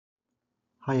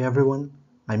Hi everyone,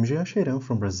 I'm Cheiran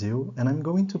from Brazil and I'm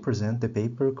going to present the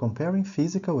paper comparing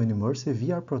physical and immersive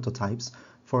VR prototypes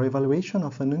for evaluation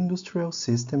of an industrial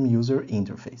system user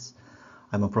interface.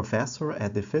 I'm a professor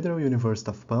at the Federal University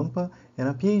of Pampa and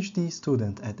a PhD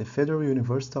student at the Federal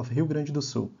University of Rio Grande do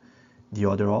Sul. The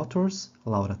other authors,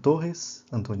 Laura Torres,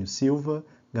 Antônio Silva,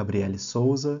 Gabrielle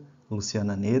Souza,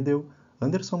 Luciana Nedel,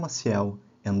 Anderson Maciel,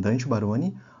 and Dante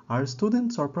Barone, are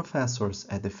students or professors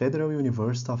at the Federal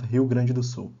University of Rio Grande do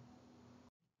Sul.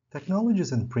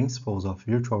 Technologies and principles of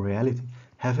virtual reality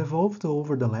have evolved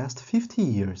over the last 50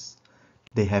 years.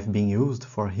 They have been used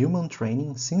for human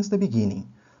training since the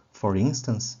beginning, for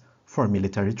instance, for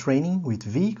military training with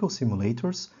vehicle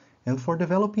simulators and for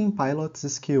developing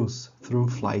pilots' skills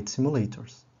through flight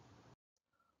simulators.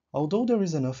 Although there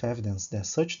is enough evidence that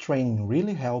such training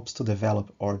really helps to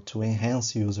develop or to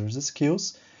enhance users'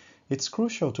 skills, it's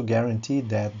crucial to guarantee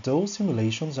that those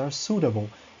simulations are suitable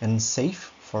and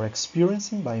safe for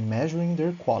experiencing by measuring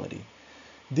their quality.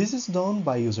 This is done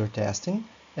by user testing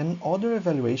and other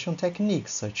evaluation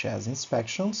techniques such as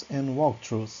inspections and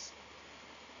walkthroughs.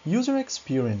 User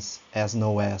experience, as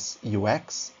known as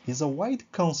UX, is a wide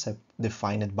concept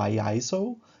defined by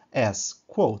ISO as,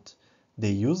 quote,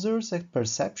 the user's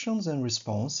perceptions and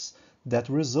responses that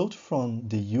result from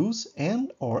the use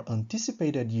and/or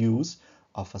anticipated use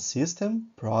of a system,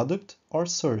 product, or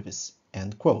service,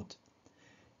 end quote.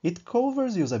 It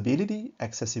covers usability,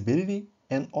 accessibility,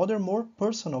 and other more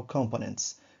personal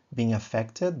components being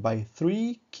affected by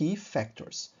three key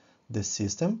factors: the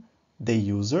system, the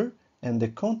user, and the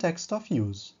context of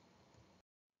use.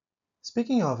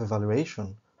 Speaking of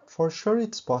evaluation, for sure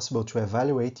it's possible to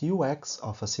evaluate UX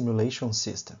of a simulation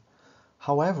system.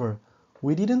 However,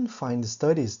 we didn't find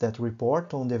studies that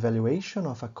report on the evaluation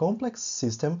of a complex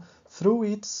system through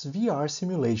its VR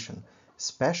simulation,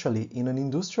 especially in an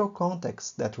industrial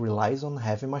context that relies on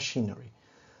heavy machinery.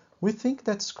 We think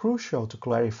that's crucial to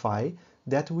clarify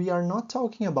that we are not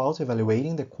talking about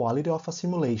evaluating the quality of a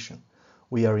simulation.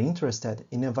 We are interested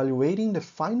in evaluating the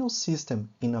final system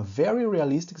in a very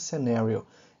realistic scenario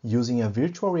using a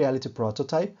virtual reality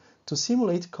prototype to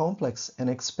simulate complex and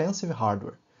expensive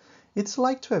hardware. It's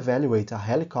like to evaluate a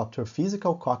helicopter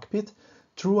physical cockpit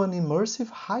through an immersive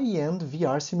high-end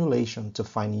VR simulation to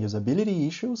find usability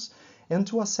issues and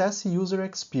to assess user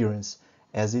experience,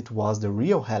 as it was the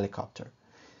real helicopter.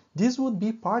 This would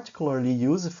be particularly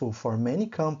useful for many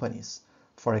companies.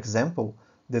 For example,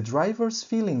 the driver's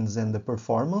feelings and the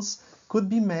performance could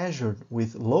be measured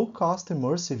with low-cost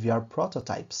immersive VR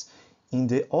prototypes in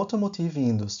the automotive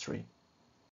industry.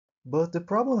 But the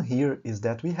problem here is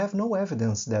that we have no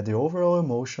evidence that the overall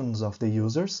emotions of the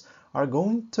users are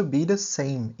going to be the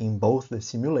same in both the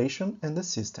simulation and the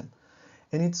system.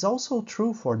 And it's also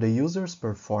true for the user's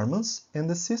performance and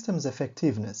the system's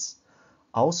effectiveness.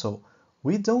 Also,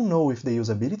 we don't know if the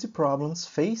usability problems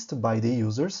faced by the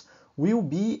users will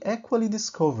be equally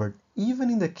discovered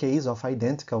even in the case of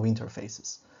identical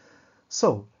interfaces.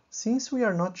 So, since we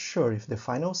are not sure if the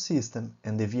final system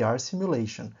and the VR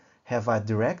simulation have a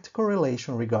direct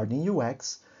correlation regarding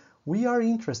UX, we are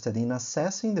interested in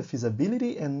assessing the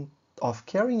feasibility of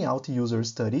carrying out user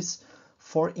studies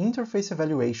for interface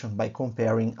evaluation by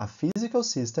comparing a physical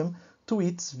system to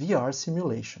its VR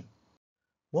simulation.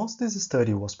 Once this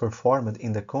study was performed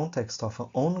in the context of an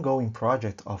ongoing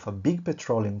project of a big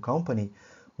petroleum company,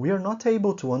 we are not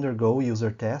able to undergo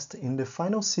user tests in the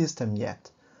final system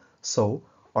yet. So,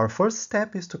 our first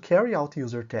step is to carry out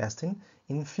user testing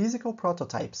in physical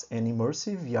prototypes and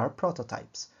immersive VR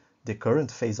prototypes, the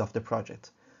current phase of the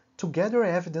project, to gather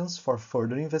evidence for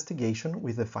further investigation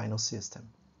with the final system.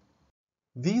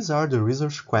 These are the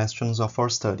research questions of our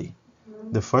study.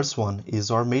 The first one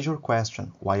is our major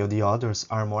question, while the others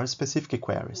are more specific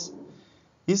queries.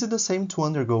 Is it the same to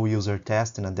undergo user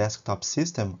tests in a desktop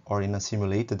system or in a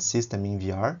simulated system in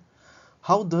VR?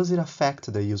 How does it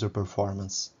affect the user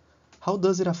performance? How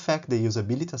does it affect the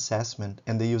usability assessment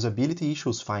and the usability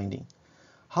issues finding?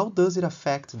 How does it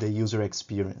affect the user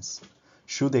experience?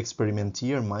 Should the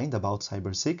experimenter mind about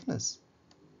cybersickness?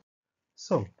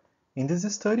 So, in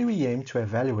this study we aim to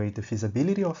evaluate the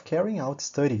feasibility of carrying out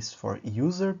studies for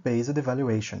user-based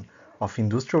evaluation of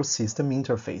industrial system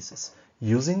interfaces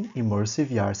using immersive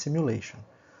VR simulation.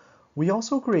 We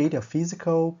also create a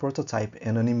physical prototype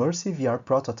and an immersive VR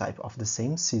prototype of the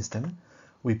same system.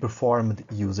 We performed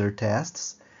user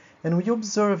tests, and we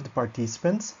observed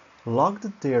participants,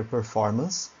 logged their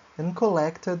performance, and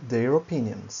collected their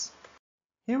opinions.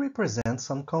 Here we present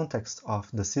some context of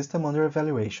the system under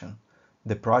evaluation,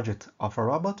 the project of a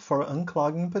robot for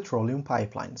unclogging petroleum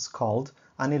pipelines called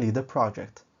Anelida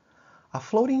project. A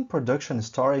floating production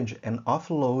storage and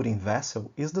offloading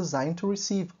vessel is designed to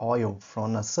receive oil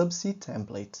from a subsea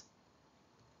template.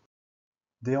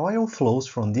 The oil flows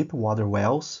from deep water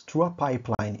wells through a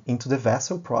pipeline into the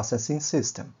vessel processing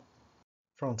system.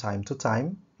 From time to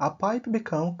time, a pipe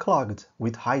becomes clogged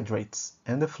with hydrates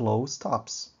and the flow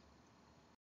stops.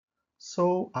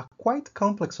 So, a quite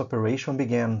complex operation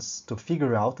begins to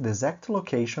figure out the exact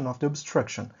location of the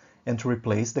obstruction and to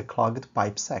replace the clogged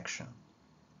pipe section.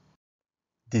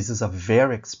 This is a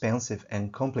very expensive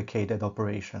and complicated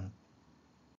operation.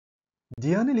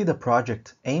 The Annelida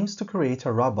project aims to create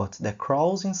a robot that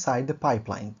crawls inside the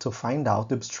pipeline to find out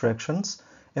the obstructions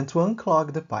and to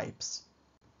unclog the pipes.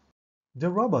 The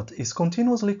robot is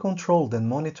continuously controlled and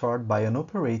monitored by an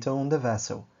operator on the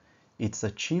vessel. It's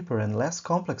a cheaper and less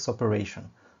complex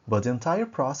operation, but the entire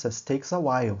process takes a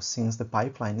while since the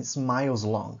pipeline is miles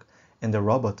long and the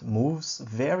robot moves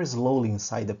very slowly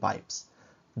inside the pipes.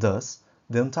 Thus,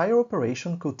 the entire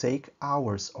operation could take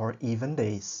hours or even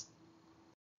days.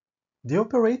 The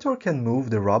operator can move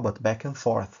the robot back and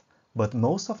forth, but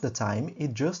most of the time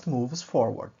it just moves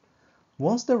forward.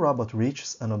 Once the robot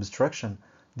reaches an obstruction,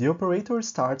 the operator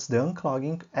starts the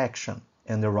unclogging action,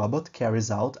 and the robot carries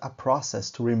out a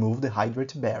process to remove the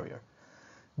hydrate barrier.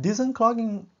 This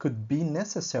unclogging could be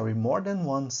necessary more than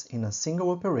once in a single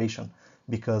operation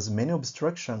because many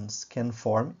obstructions can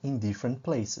form in different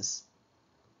places.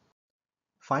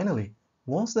 Finally,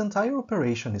 once the entire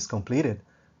operation is completed,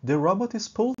 the robot is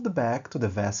pulled back to the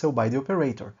vessel by the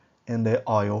operator, and the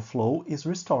oil flow is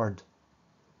restored.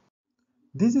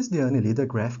 This is the Annelida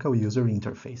graphical user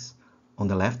interface. On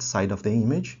the left side of the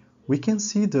image, we can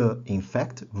see the, in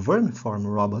fact, vermiform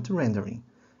robot rendering,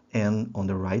 and on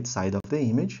the right side of the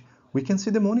image, we can see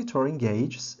the monitoring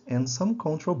gauges and some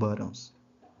control buttons.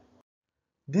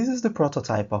 This is the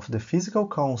prototype of the physical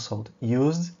console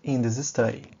used in this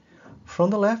study.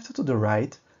 From the left to the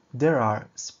right, there are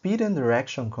speed and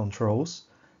direction controls,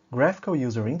 graphical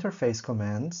user interface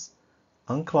commands,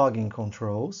 unclogging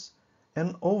controls,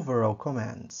 and overall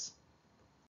commands.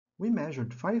 We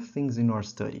measured 5 things in our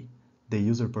study: the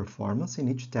user performance in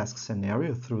each task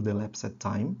scenario through the elapsed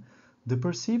time, the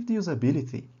perceived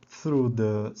usability through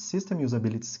the System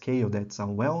Usability Scale, that's a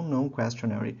well-known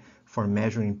questionnaire for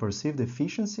measuring perceived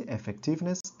efficiency,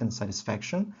 effectiveness, and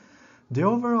satisfaction, the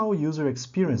overall user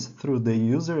experience through the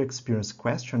User Experience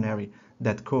Questionnaire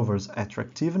that covers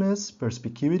attractiveness,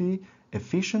 perspicuity,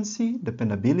 efficiency,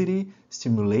 dependability,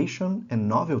 stimulation, and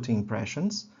novelty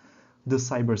impressions, the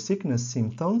cyber sickness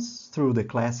symptoms through the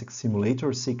classic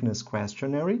Simulator Sickness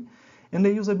Questionnaire, and the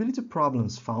usability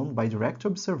problems found by direct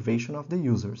observation of the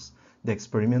users. The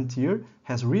experimenter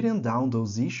has written down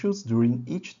those issues during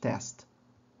each test.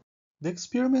 The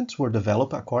experiments were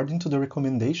developed according to the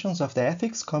recommendations of the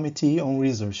Ethics Committee on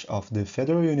Research of the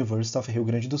Federal University of Rio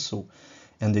Grande do Sul,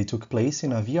 and they took place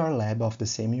in a VR lab of the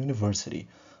same university.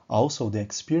 Also, the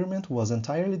experiment was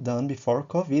entirely done before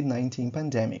COVID-19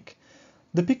 pandemic.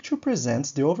 The picture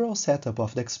presents the overall setup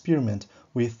of the experiment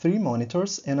with 3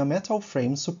 monitors and a metal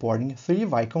frame supporting 3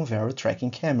 Vicon Vero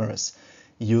tracking cameras,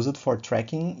 used for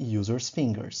tracking users'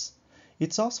 fingers.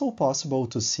 It's also possible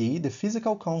to see the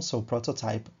physical console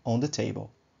prototype on the table.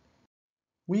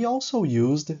 We also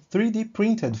used 3D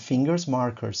printed fingers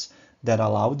markers that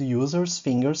allowed the user's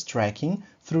fingers tracking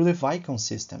through the Vicon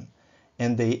system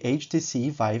and the HTC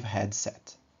Vive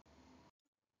headset.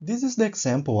 This is the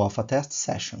example of a test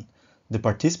session. The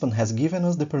participant has given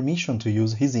us the permission to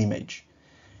use his image.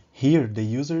 Here, the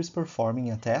user is performing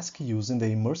a task using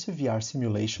the Immersive VR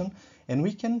simulation, and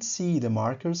we can see the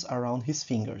markers around his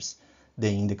fingers, the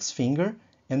index finger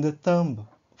and the thumb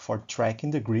for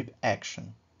tracking the grip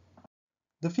action.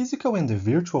 The physical and the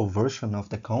virtual version of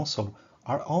the console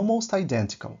are almost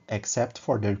identical except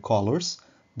for their colors,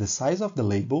 the size of the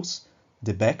labels,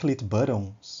 the backlit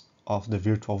buttons of the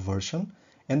virtual version,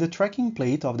 and the tracking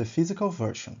plate of the physical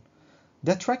version.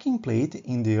 The tracking plate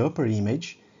in the upper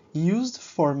image is used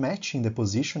for matching the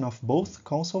position of both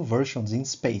console versions in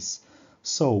space,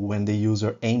 so when the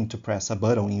user aims to press a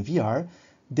button in VR,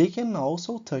 they can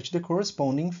also touch the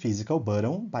corresponding physical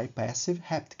button by passive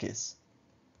haptics.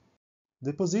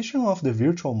 The position of the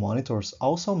virtual monitors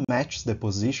also matches the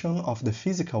position of the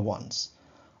physical ones.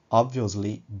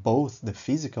 Obviously, both the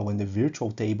physical and the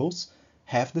virtual tables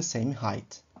have the same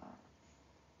height.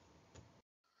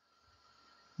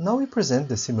 Now we present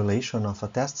the simulation of a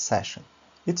test session.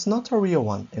 It's not a real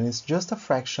one and it's just a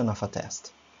fraction of a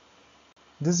test.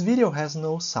 This video has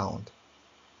no sound.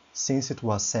 Since it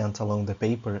was sent along the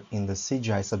paper in the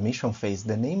CGI submission phase,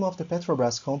 the name of the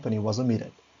Petrobras company was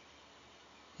omitted.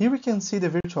 Here we can see the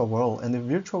virtual world and the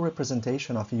virtual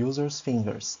representation of users'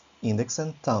 fingers, index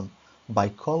and thumb, by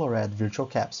colored virtual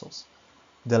capsules.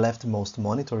 The leftmost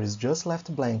monitor is just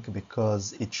left blank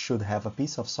because it should have a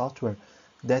piece of software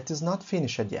that is not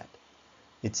finished yet.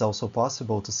 It's also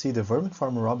possible to see the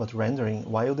vermiform robot rendering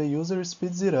while the user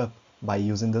speeds it up by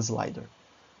using the slider.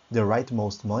 The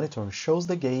rightmost monitor shows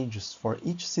the gauges for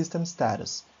each system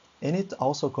status, and it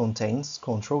also contains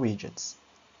control widgets.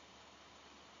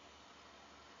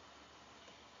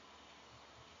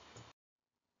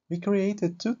 We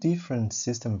created two different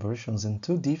system versions and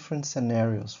two different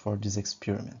scenarios for this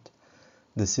experiment.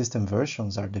 The system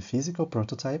versions are the physical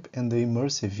prototype and the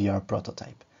immersive VR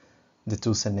prototype. The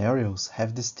two scenarios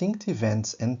have distinct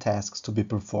events and tasks to be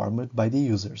performed by the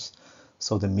users,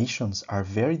 so the missions are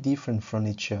very different from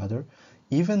each other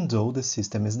even though the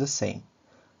system is the same.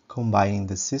 Combining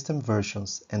the system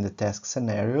versions and the task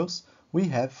scenarios, we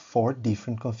have 4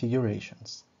 different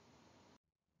configurations.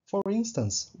 For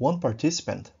instance, one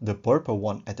participant, the purple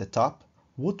one at the top,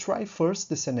 would try first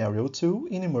the scenario 2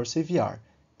 in Immersive VR,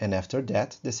 and after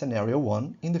that the scenario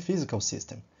 1 in the physical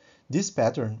system. This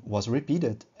pattern was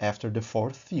repeated after the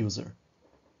 4th user.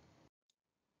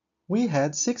 We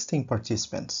had 16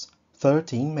 participants,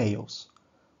 13 males,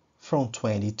 from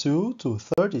 22 to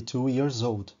 32 years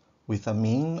old, with a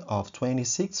mean of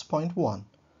 26.1.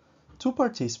 2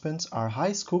 participants are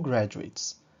high school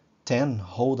graduates, 10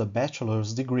 hold a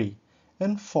bachelor's degree,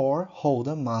 and 4 hold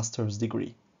a master's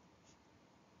degree.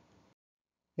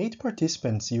 8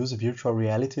 participants use virtual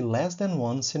reality less than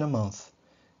once in a month.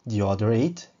 The other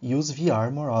 8 use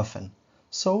VR more often,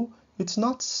 so it's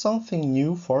not something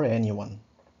new for anyone.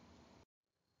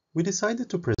 We decided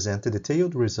to present the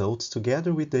detailed results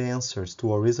together with the answers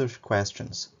to our research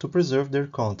questions to preserve their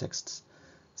contexts.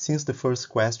 Since the first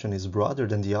question is broader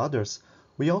than the others,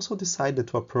 we also decided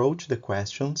to approach the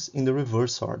questions in the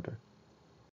reverse order.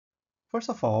 First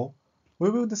of all,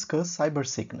 we will discuss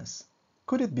cybersickness.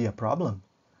 Could it be a problem?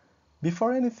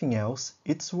 Before anything else,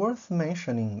 it's worth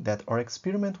mentioning that our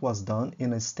experiment was done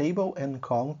in a stable and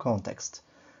calm context.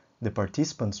 The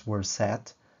participants were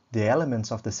set, the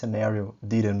elements of the scenario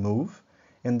didn't move,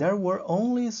 and there were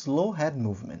only slow head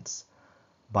movements.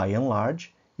 By and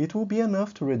large, it will be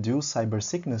enough to reduce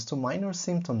cybersickness to minor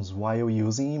symptoms while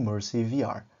using Immersive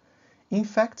VR. In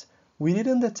fact, we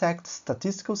didn't detect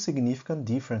statistically significant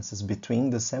differences between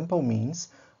the sample means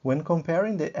when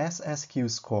comparing the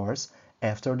SSQ scores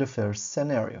after the first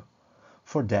scenario.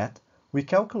 For that, we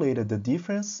calculated the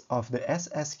difference of the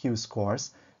SSQ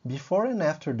scores before and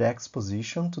after the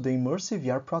exposition to the Immersive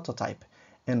VR prototype,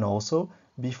 and also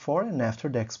before and after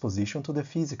the exposition to the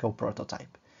physical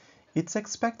prototype. It's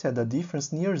expected a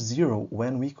difference near zero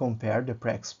when we compare the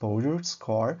pre-exposure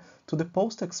score to the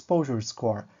post-exposure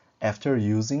score after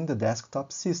using the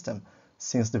desktop system,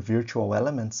 since the virtual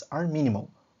elements are minimal,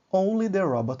 only the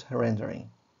robot rendering.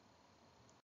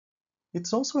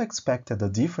 It's also expected a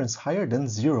difference higher than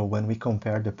zero when we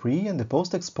compare the pre- and the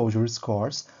post-exposure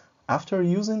scores after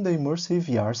using the Immersive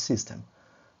VR system.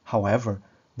 However,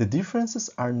 the differences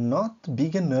are not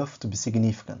big enough to be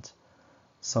significant.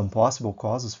 Some possible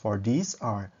causes for this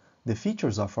are the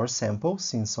features of our sample,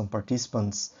 since some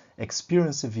participants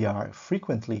experience VR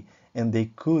frequently and they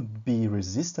could be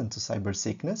resistant to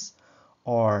cybersickness,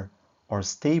 or our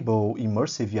stable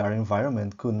Immersive VR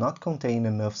environment could not contain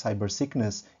enough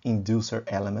cybersickness inducer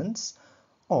elements,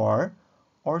 or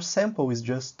our sample is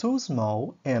just too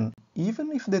small and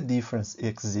even if the difference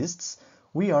exists,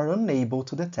 we are unable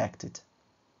to detect it.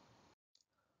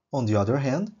 On the other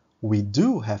hand, we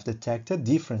do have detected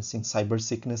difference in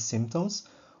cybersickness symptoms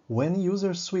when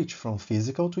users switch from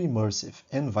physical to immersive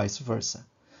and vice versa.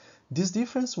 This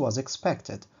difference was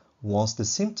expected, once the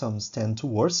symptoms tend to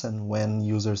worsen when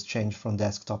users change from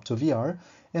desktop to VR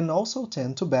and also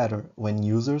tend to better when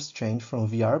users change from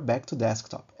VR back to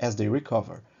desktop as they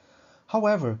recover.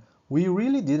 However, we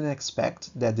really didn't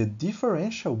expect that the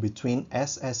differential between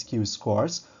SSQ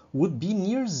scores would be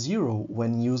near zero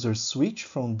when users switch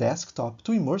from desktop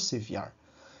to Immersive VR.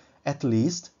 At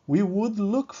least, we would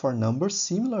look for numbers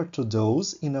similar to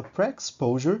those in a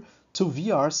pre-exposure to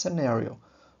VR scenario,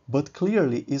 but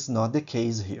clearly is not the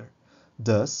case here.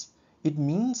 Thus, it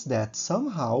means that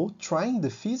somehow trying the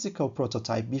physical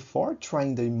prototype before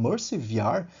trying the Immersive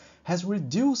VR has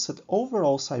reduced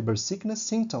overall cybersickness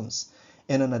symptoms,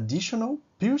 and an additional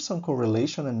Pearson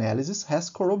correlation analysis has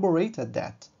corroborated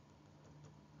that.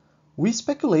 We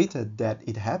speculated that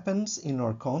it happens in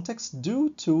our context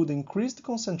due to the increased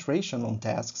concentration on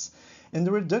tasks and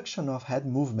the reduction of head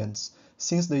movements,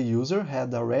 since the user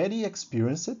had already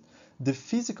experienced the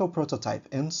physical prototype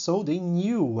and so they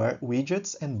knew where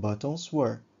widgets and buttons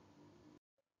were.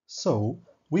 So,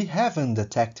 we haven't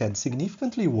detected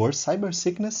significantly worse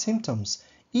cybersickness symptoms,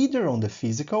 either on the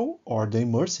physical or the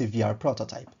immersive VR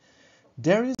prototype.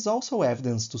 There is also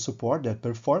evidence to support that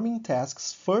performing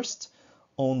tasks first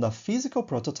on the physical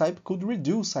prototype could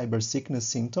reduce cybersickness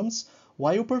symptoms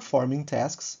while performing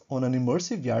tasks on an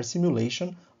immersive VR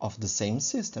simulation of the same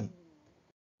system.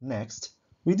 Next,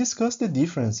 we discuss the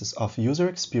differences of user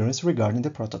experience regarding the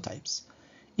prototypes.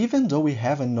 Even though we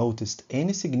haven't noticed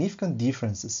any significant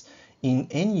differences in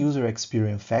any user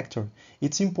experience factor,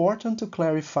 it's important to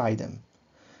clarify them.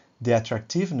 The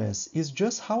attractiveness is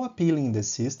just how appealing the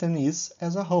system is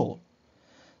as a whole.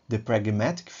 The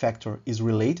pragmatic factor is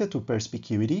related to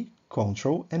perspicuity,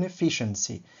 control, and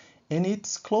efficiency, and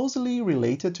it's closely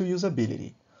related to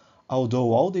usability.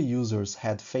 Although all the users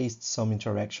had faced some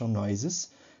interaction noises,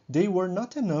 they were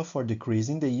not enough for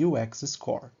decreasing the UX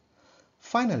score.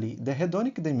 Finally, the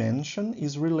hedonic dimension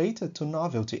is related to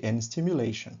novelty and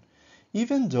stimulation.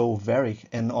 Even though Varick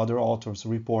and other authors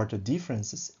reported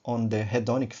differences on the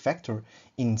hedonic factor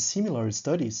in similar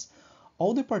studies,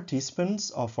 all the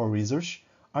participants of our research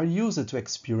are used to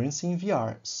experiencing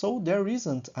VR, so there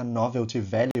isn't a novelty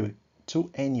value to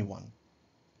anyone.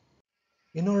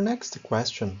 In our next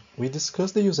question, we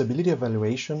discuss the usability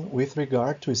evaluation with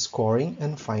regard to scoring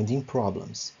and finding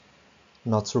problems.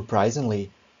 Not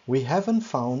surprisingly, we haven't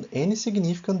found any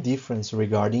significant difference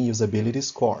regarding usability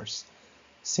scores.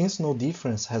 Since no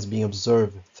difference has been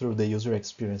observed through the user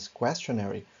experience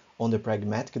questionnaire on the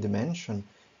pragmatic dimension,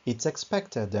 it's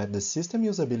expected that the system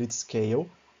usability scale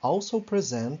also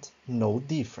present no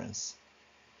difference.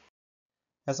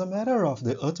 As a matter of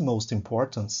the utmost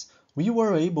importance, we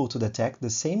were able to detect the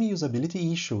same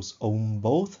usability issues on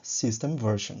both system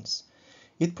versions.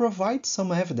 It provides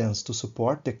some evidence to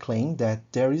support the claim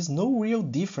that there is no real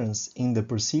difference in the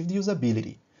perceived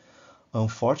usability.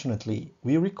 Unfortunately,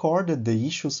 we recorded the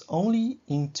issues only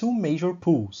in two major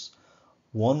pools,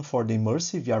 one for the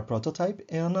immersive VR prototype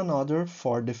and another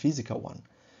for the physical one.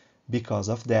 Because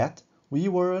of that, we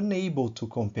were unable to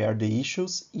compare the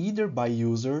issues either by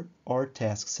user or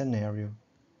task scenario.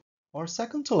 Our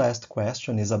second to last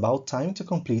question is about time to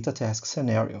complete a task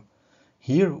scenario.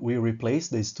 Here we replace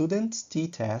the student's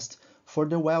t-test for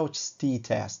the Welch's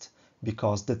t-test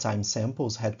because the time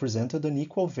samples had presented an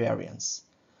equal variance.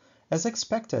 As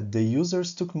expected, the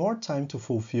users took more time to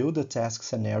fulfill the task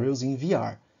scenarios in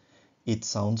VR. It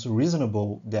sounds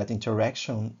reasonable that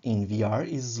interaction in VR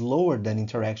is slower than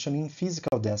interaction in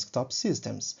physical desktop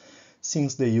systems,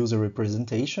 since the user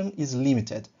representation is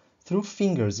limited, through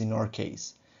fingers in our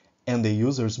case, and the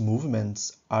user's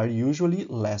movements are usually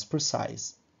less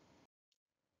precise.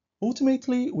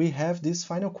 Ultimately, we have this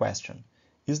final question.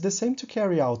 Is the same to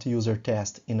carry out user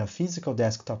test in a physical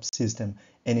desktop system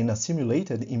and in a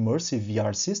simulated immersive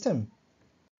VR system?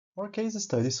 Our case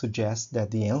study suggests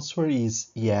that the answer is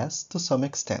yes to some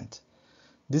extent.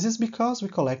 This is because we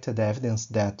collected evidence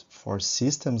that, for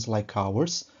systems like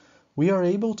ours, we are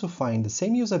able to find the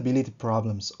same usability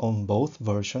problems on both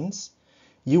versions.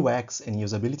 UX and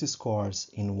usability scores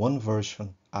in one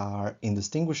version are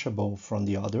indistinguishable from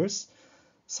the others.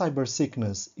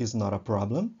 Cybersickness is not a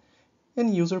problem,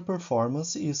 and user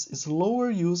performance is slower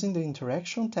using the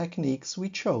interaction techniques we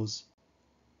chose.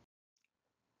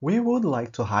 We would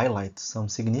like to highlight some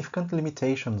significant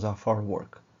limitations of our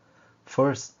work.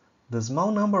 First, the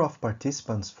small number of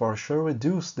participants for sure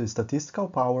reduced the statistical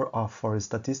power of our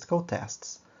statistical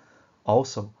tests.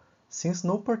 Also, since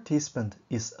no participant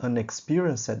is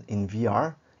unexperienced in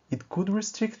VR, it could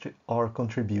restrict our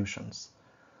contributions.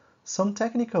 Some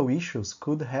technical issues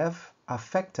could have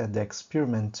affected the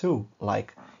experiment too,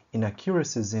 like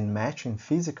inaccuracies in matching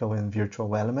physical and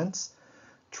virtual elements,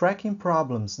 tracking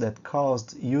problems that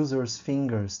caused users'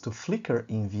 fingers to flicker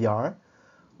in VR,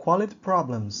 quality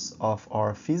problems of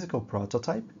our physical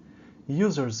prototype,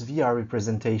 users' VR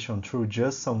representation through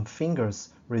just some fingers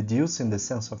reducing the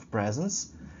sense of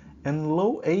presence, and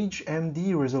low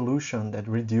HMD resolution that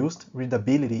reduced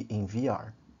readability in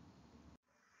VR.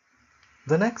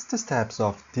 The next steps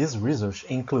of this research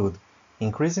include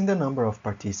increasing the number of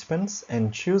participants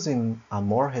and choosing a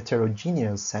more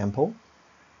heterogeneous sample,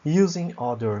 using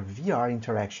other VR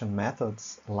interaction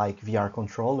methods like VR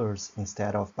controllers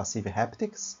instead of passive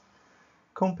haptics,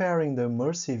 comparing the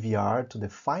immersive VR to the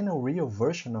final real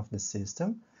version of the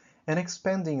system, and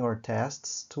expanding our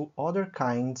tests to other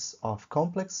kinds of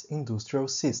complex industrial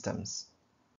systems.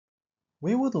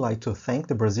 We would like to thank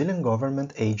the Brazilian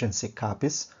government agency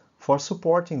CAPES for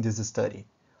supporting this study.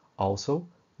 Also,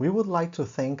 we would like to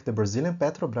thank the Brazilian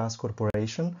Petrobras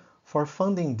Corporation for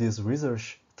funding this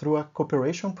research through a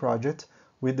cooperation project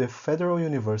with the Federal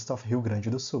University of Rio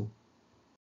Grande do Sul.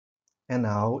 And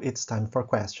now it's time for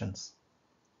questions.